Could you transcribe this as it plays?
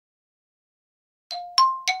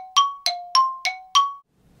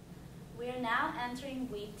now entering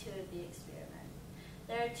week 2 of the experiment.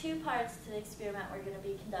 There are 2 parts to the experiment we're going to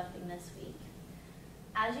be conducting this week.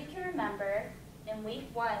 As you can remember, in week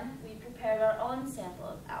 1, we prepared our own sample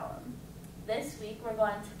of alum. This week, we're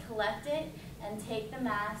going to collect it and take the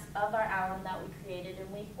mass of our alum that we created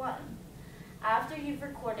in week 1. After you've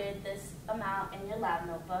recorded this amount in your lab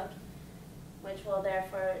notebook, which will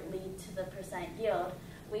therefore lead to the percent yield,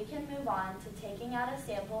 we can move on to taking out a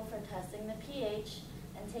sample for testing the pH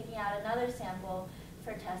and taking out another sample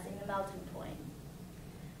for testing the melting point.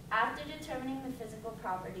 After determining the physical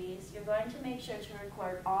properties, you're going to make sure to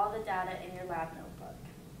record all the data in your lab notebook.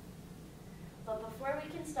 But before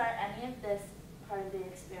we can start any of this part of the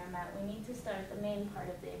experiment, we need to start the main part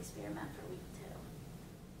of the experiment for week 2.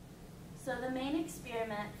 So the main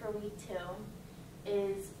experiment for week 2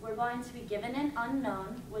 is we're going to be given an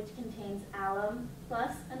unknown, which contains alum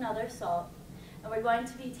plus another salt, and we're going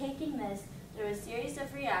to be taking this through a series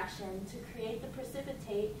of reactions to create the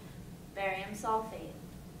precipitate barium sulfate.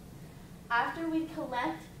 After we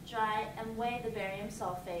collect, dry, and weigh the barium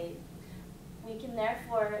sulfate, we can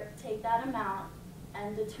therefore take that amount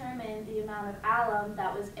and determine the amount of alum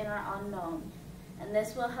that was in our unknown, and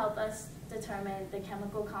this will help us determine the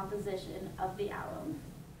chemical composition of the alum.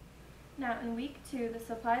 Now in week 2, the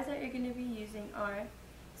supplies that you're going to be using are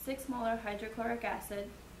 6 molar hydrochloric acid,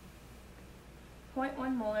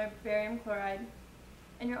 0.1 molar barium chloride,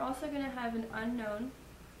 and you're also going to have an unknown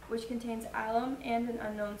which contains alum and an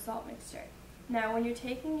unknown salt mixture. Now when you're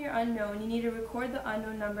taking your unknown, you need to record the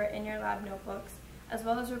unknown number in your lab notebooks, as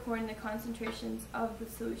well as recording the concentrations of the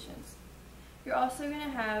solutions. You're also going to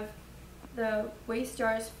have the waste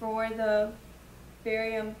jars for the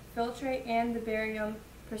barium filtrate and the barium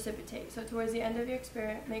precipitate. So towards the end of your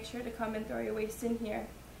experiment, make sure to come and throw your waste in here.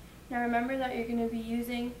 Now remember that you're going to be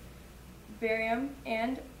using barium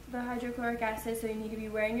and the hydrochloric acid, so you need to be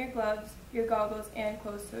wearing your gloves, your goggles, and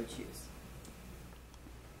closed-toed shoes.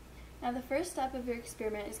 Now the first step of your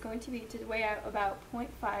experiment is going to be to weigh out about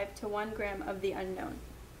 0.5 to 1 gram of the unknown.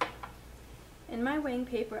 In my weighing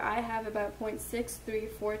paper, I have about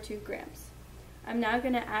 0.6342 grams. I'm now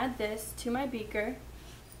going to add this to my beaker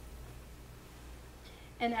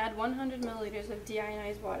and add 100 milliliters of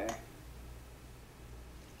deionized water.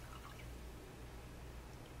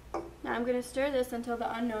 Now I'm going to stir this until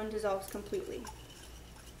the unknown dissolves completely.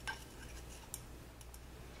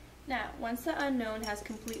 Now, once the unknown has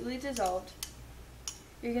completely dissolved,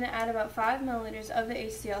 you're going to add about 5 milliliters of the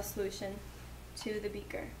HCl solution to the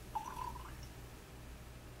beaker.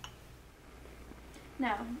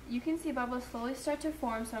 Now, you can see bubbles slowly start to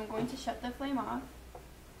form, so I'm going to shut the flame off.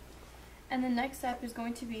 And the next step is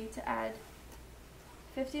going to be to add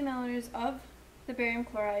 50 milliliters of the barium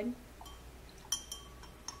chloride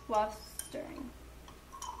while stirring.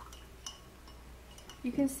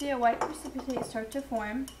 You can see a white precipitate start to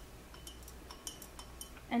form.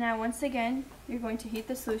 And now once again, you're going to heat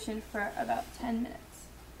the solution for about 10 minutes.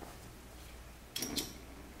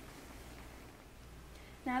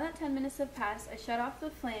 Now that 10 minutes have passed, I shut off the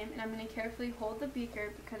flame and I'm going to carefully hold the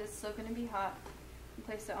beaker because it's still going to be hot and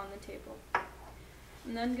place it on the table.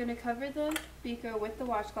 I'm then going to cover the beaker with the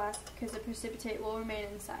watch glass because the precipitate will remain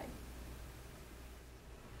inside.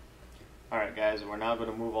 Alright guys, we're now going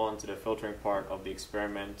to move on to the filtering part of the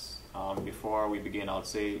experiment. Before we begin, I'll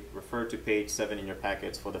say refer to page 7 in your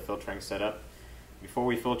packets for the filtering setup. Before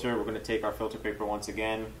we filter, we're going to take our filter paper once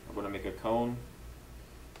again. We're going to make a cone.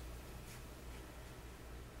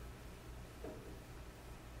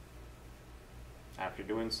 After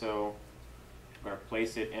doing so, we're going to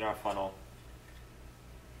place it in our funnel.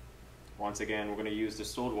 Once again, we're going to use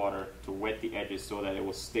distilled water to wet the edges so that it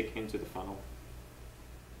will stick into the funnel.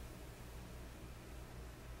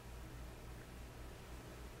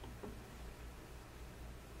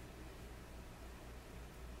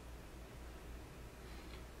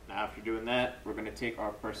 Now after doing that, we're going to take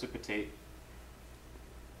our precipitate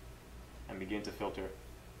and begin to filter.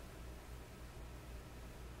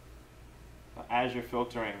 As you're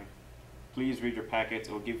filtering, please read your packets.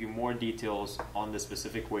 It will give you more details on the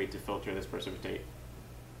specific way to filter this precipitate.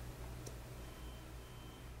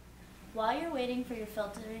 While you're waiting for your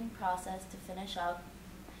filtering process to finish up,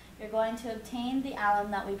 you're going to obtain the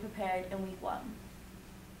alum that we prepared in week 1.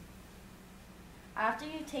 After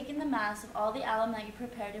you've taken the mass of all the alum that you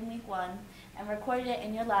prepared in week 1 and recorded it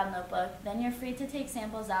in your lab notebook, then you're free to take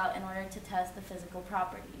samples out in order to test the physical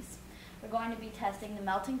properties. We're going to be testing the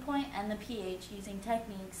melting point and the pH using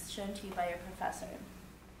techniques shown to you by your professor.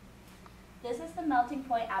 This is the melting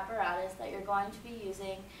point apparatus that you're going to be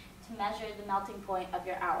using to measure the melting point of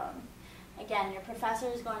your alum. Again, your professor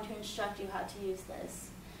is going to instruct you how to use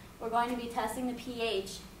this. We're going to be testing the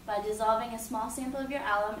pH by dissolving a small sample of your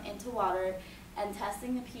alum into water and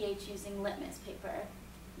testing the pH using litmus paper,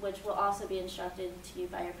 which will also be instructed to you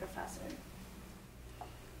by your professor.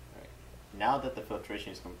 Right. Now that the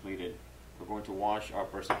filtration is completed, we're going to wash our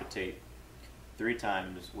precipitate 3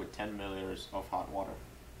 times with 10 milliliters of hot water.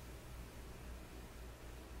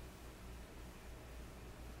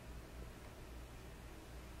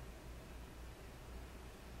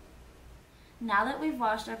 Now that we've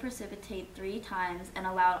washed our precipitate 3 times and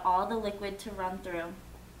allowed all the liquid to run through,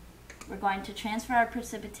 we're going to transfer our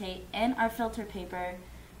precipitate and our filter paper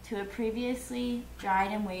to a previously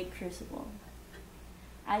dried and weighed crucible.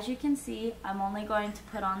 As you can see, I'm only going to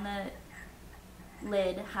put on the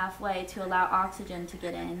lid halfway to allow oxygen to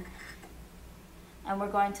get in, and we're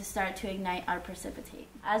going to start to ignite our precipitate.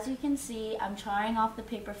 As you can see, I'm charring off the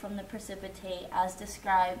paper from the precipitate as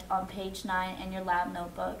described on page 9 in your lab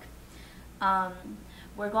notebook.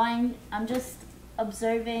 I'm just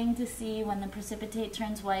observing to see when the precipitate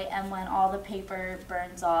turns white and when all the paper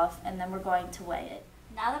burns off, and then we're going to weigh it.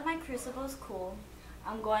 Now that my crucible is cool,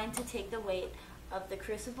 I'm going to take the weight of the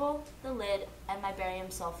crucible, the lid, and my barium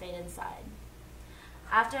sulfate inside.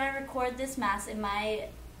 After I record this mass in my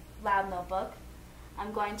lab notebook,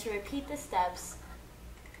 I'm going to repeat the steps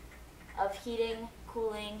of heating,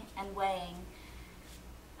 cooling, and weighing.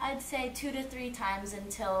 I'd say 2 to 3 times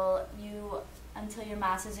until your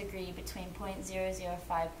masses agree between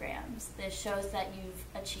 0.005 grams. This shows that you've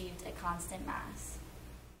achieved a constant mass.